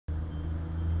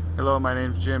Hello, my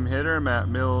name is Jim Hitter. I'm at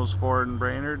Mills Ford in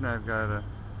Brainerd, and I've got a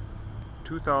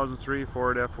 2003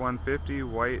 Ford F-150,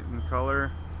 white in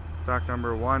color, stock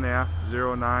number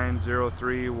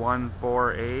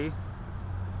 1F090314A.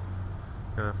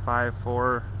 Got a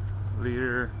 5.4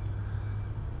 liter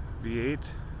V8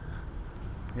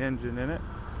 engine in it.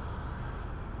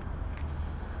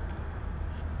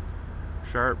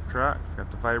 Sharp truck, got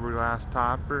the fiberglass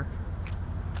topper,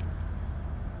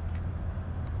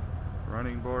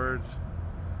 running boards,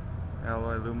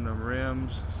 alloy aluminum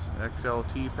rims,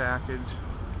 XLT package,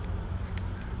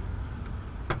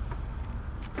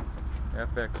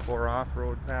 FX4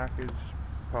 off-road package,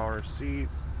 power seat,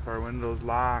 power windows,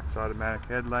 locks, automatic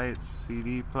headlights,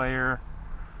 CD player,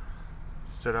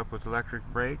 set up with electric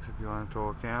brakes if you want to tow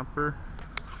a camper.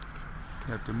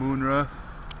 Got the moonroof.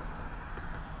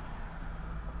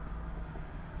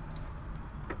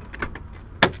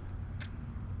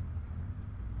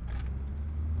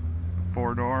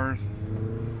 Four doors.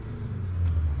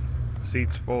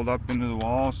 Seats fold up into the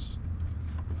walls.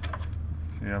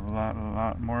 So you have a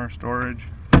lot more storage.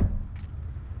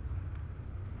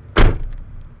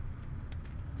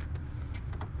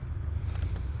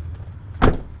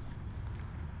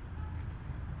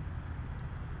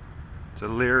 It's a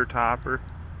Lear topper.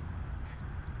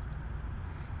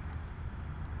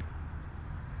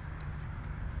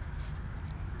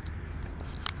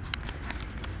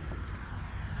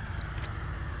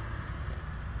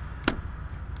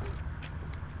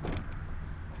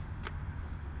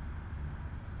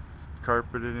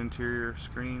 Carpeted interior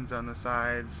screens on the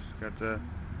sides. Got the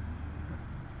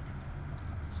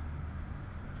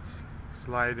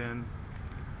slide-in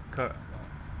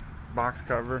box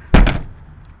cover.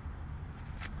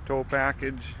 Tow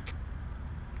package.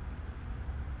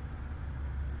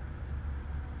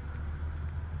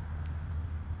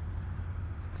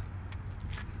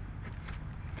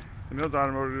 The Mills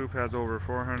Automotive Group has over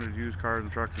 400 used cars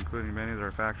and trucks, including many that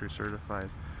are factory certified.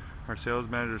 Our sales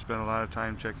managers spend a lot of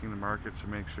time checking the markets to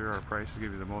make sure our prices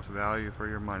give you the most value for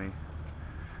your money.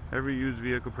 Every used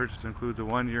vehicle purchase includes a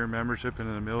 1-year membership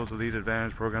into the Mills Elite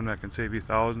Advantage program that can save you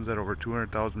thousands at over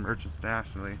 200,000 merchants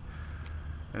nationally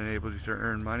and enables you to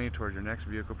earn money towards your next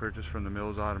vehicle purchase from the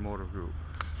Mills Automotive Group.